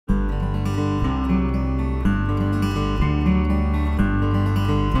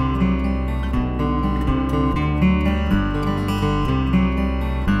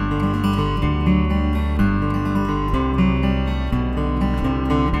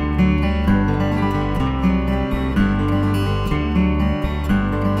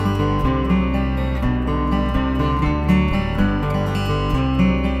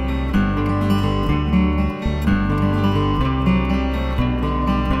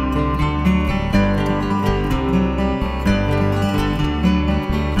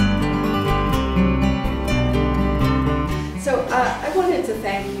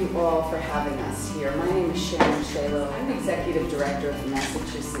director of the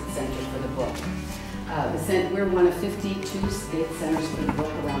Massachusetts Center for the Book. We're one of 52 state centers for the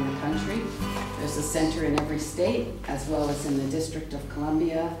book around the country. There's a center in every state, as well as in the District of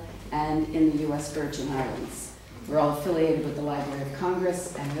Columbia and in the U.S. Virgin Islands. We're all affiliated with the Library of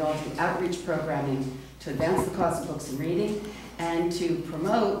Congress, and we all do outreach programming to advance the cause of books and reading, and to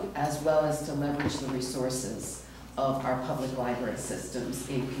promote as well as to leverage the resources of our public library systems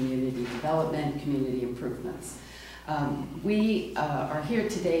in community development, community improvements. We are here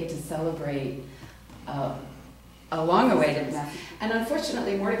today to celebrate a long-awaited message. And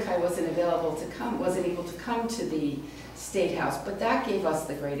unfortunately, Mordicai wasn't able to come to the State House, but that gave us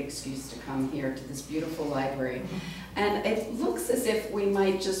the great excuse to come here to this beautiful library. And it looks as if we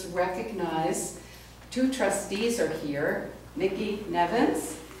might just recognize two trustees are here, Nikki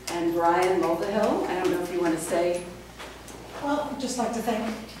Nevins and Brian Mulvihill. I don't know if you want to say. Well, I'd just like to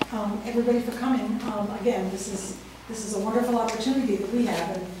thank everybody for coming. Again, this is a wonderful opportunity that we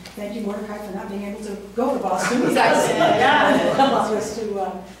have, and thank you, Mordicai, for not being able to go to Boston. Allow us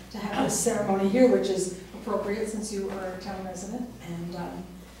to have this ceremony here, which is appropriate since you are a town resident. And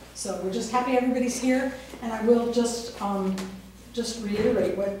so we're just happy everybody's here. And I will just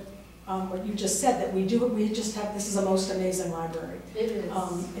reiterate what you just said, that we just have, this is a most amazing library. It is.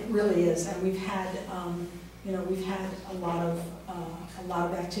 It really is, and we've had we've had a lot of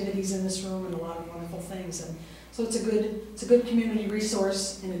activities in this room and a lot of wonderful things, and so it's a good community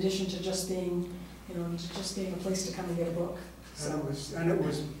resource in addition to just being a place to come and get a book. So. And it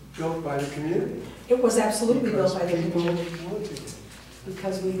was built by the community. It was absolutely built by the community. Wanted it.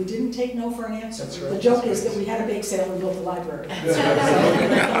 Because we didn't take no for an answer. That's right. The joke is that we had a bake sale and built a library. It's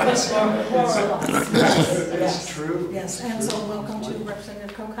true. Yes, and so welcome to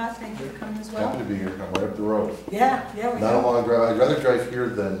Representative Kocot. Thank you for coming as well. Happy to be here. I'm right up the road. Yeah. Not a long drive. I'd rather drive here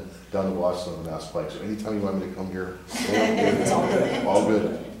than down to Boston on Mass Pike. So anytime you want me to come here, It's all good. All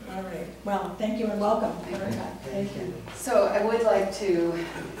good. All right. Well, thank you and welcome. Thank you. So I would like to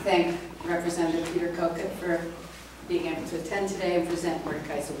thank Representative Peter Kocot for being able to attend today and present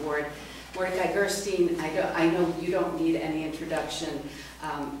Mordicai's award. Mordicai Gerstein, I know you don't need any introduction.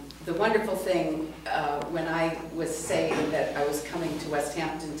 The wonderful thing, when I was saying that I was coming to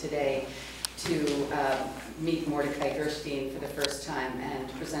Westhampton today to meet Mordicai Gerstein for the first time and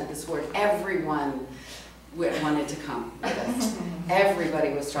present this award, everyone wanted to come.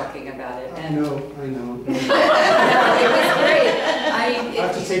 Everybody was talking about it. And I know. no, it was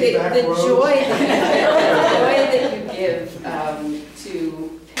great. The joy that you give to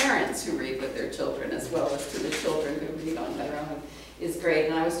parents who read with their children, as well as to the children who read on their own, is great.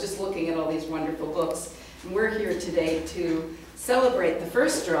 And I was just looking at all these wonderful books. And we're here today to celebrate the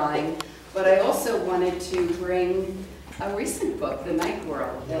first drawing, but I also wanted to bring a recent book, The Night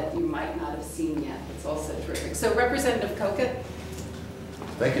World, that you might not have seen yet. It's also terrific. So Representative Kocot.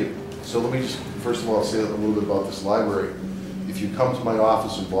 Thank you. So let me just, first of all, say a little bit about this library. If you come to my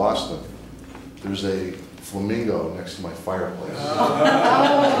office in Boston, there's a flamingo next to my fireplace.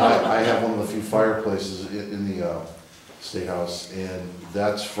 I have one of the few fireplaces in the State House, and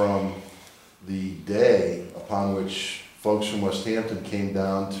that's from the day upon which folks from Westhampton came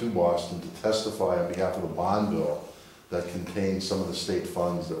down to Boston to testify on behalf of the bond bill that contained some of the state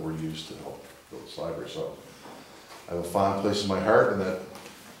funds that were used to help build this library. So I have a fond place in my heart, and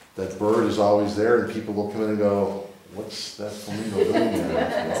that bird is always there, and people will come in and go, "What's that flamingo doing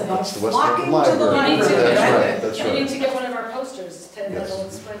there?" Well, it's the Westhampton Library. That's right. You need to get one of our posters to spread the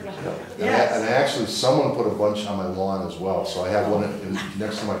Yes. And actually, someone put a bunch on my lawn as well, so I have one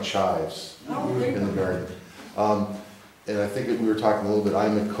next to my chives in the garden. And I think that we were talking a little bit,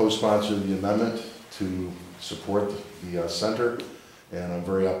 I'm a co-sponsor of the amendment to support the center, and I'm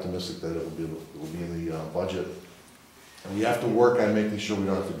very optimistic that it will be in the budget. And we have to work on making sure we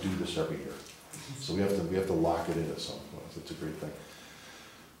don't have to do this every year. So we have to lock it in at some point. It's a great thing.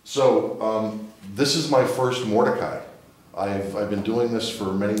 So this is my first Mordicai. I've been doing this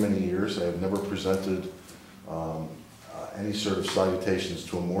for many years. I have never presented any sort of salutations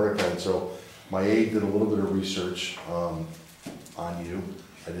to a Mordicai. And so my aide did a little bit of research on you.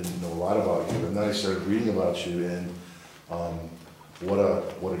 I didn't know a lot about you, and then I started reading about you, and what a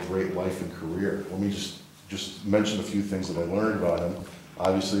great life and career. Let me just mention a few things that I learned about him.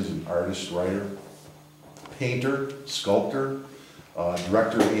 Obviously, he's an artist, writer, painter, sculptor,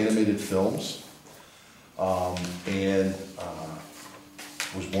 director of animated films, and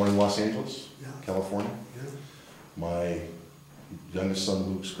was born in Los Angeles, California. Yeah. My youngest son,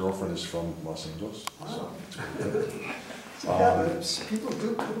 Luke's girlfriend, is from Los Angeles. Wow. So people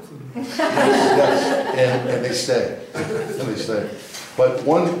do come from me. Yes, and they stay. And they stay. But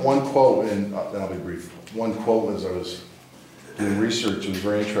one quote, and I'll be brief. One quote as I was doing research. It was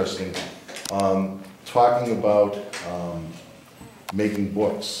very interesting. Talking about making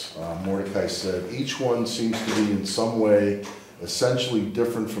books. Mordicai said, each one seems to be in some way essentially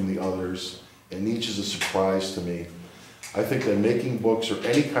different from the others, and each is a surprise to me. I think that making books or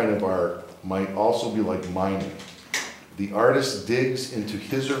any kind of art might also be like mining. The artist digs into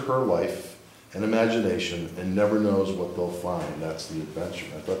his or her life and imagination and never knows what they'll find. That's the adventure.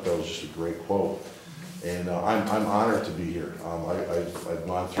 I thought that was just a great quote. And I'm honored to be here. I've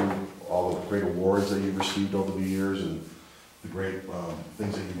gone through all the great awards that you've received over the years and the great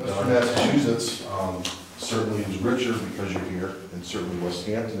things that you've done. Massachusetts certainly is richer because you're here, and certainly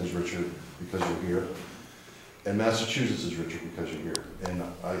Westhampton is richer because you're here, and Massachusetts is richer because you're here. And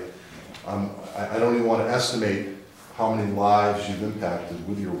I don't even want to estimate how many lives you've impacted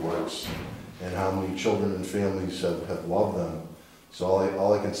with your works and how many children and families have loved them. So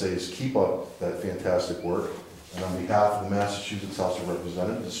all I can say is keep up that fantastic work. And on behalf of the Massachusetts House of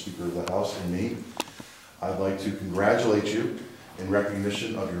Representatives, the Speaker of the House, and me, I'd like to congratulate you in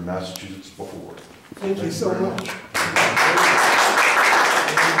recognition of your Massachusetts Book Award. Thank you so much.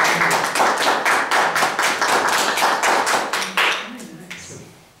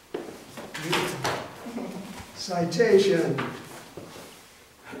 Citation.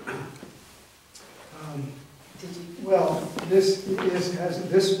 Well, this is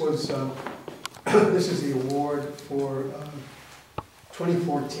the award for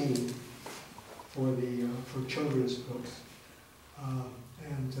 2014 for children's books,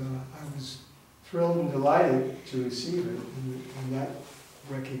 and I was thrilled and delighted to receive it in that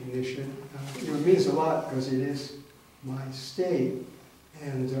recognition. It means a lot because it is my state,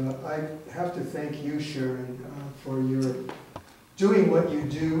 and I have to thank you, Sharon, for your doing what you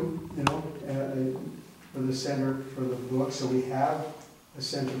do, you know, for the Center for the Book. So we have a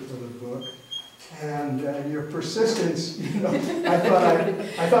Center for the Book, and your persistence. You know,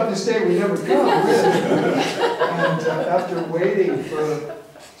 I thought this day would never come, really. And after waiting for,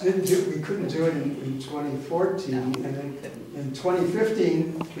 we couldn't do it in 2014, and then in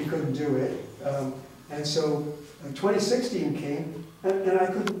 2015 we couldn't do it, and so 2016 came, and I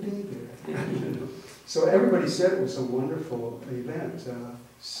couldn't be there. So everybody said it was a wonderful event.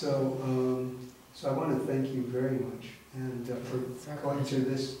 So I want to thank you very much, and for going to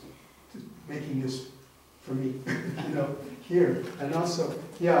this, making this for me, you know, here. And also,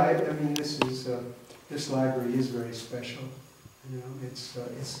 yeah, I mean, this library is very special. You know, it's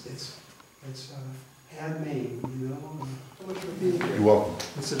handmade. You know, so much for being here. You're welcome.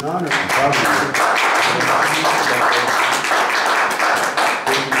 It's an honor.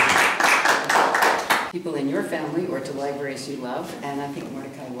 People in your family or to libraries you love, and I think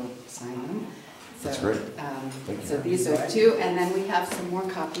Mordicai will sign them. So, That's great. So these are two, and then we have some more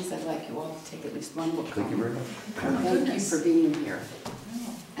copies. I'd like you all to take at least one book. Thank you very much. Thank you for being here.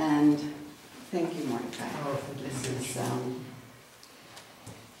 And thank you, Mordicai. Oh, thank you. This is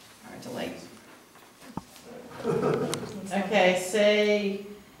our delight. Okay, say,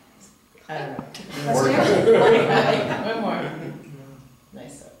 I don't know. Mordicai. One more.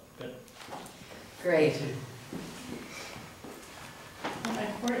 Nice, good. Great.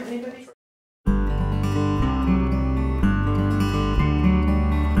 Anybody?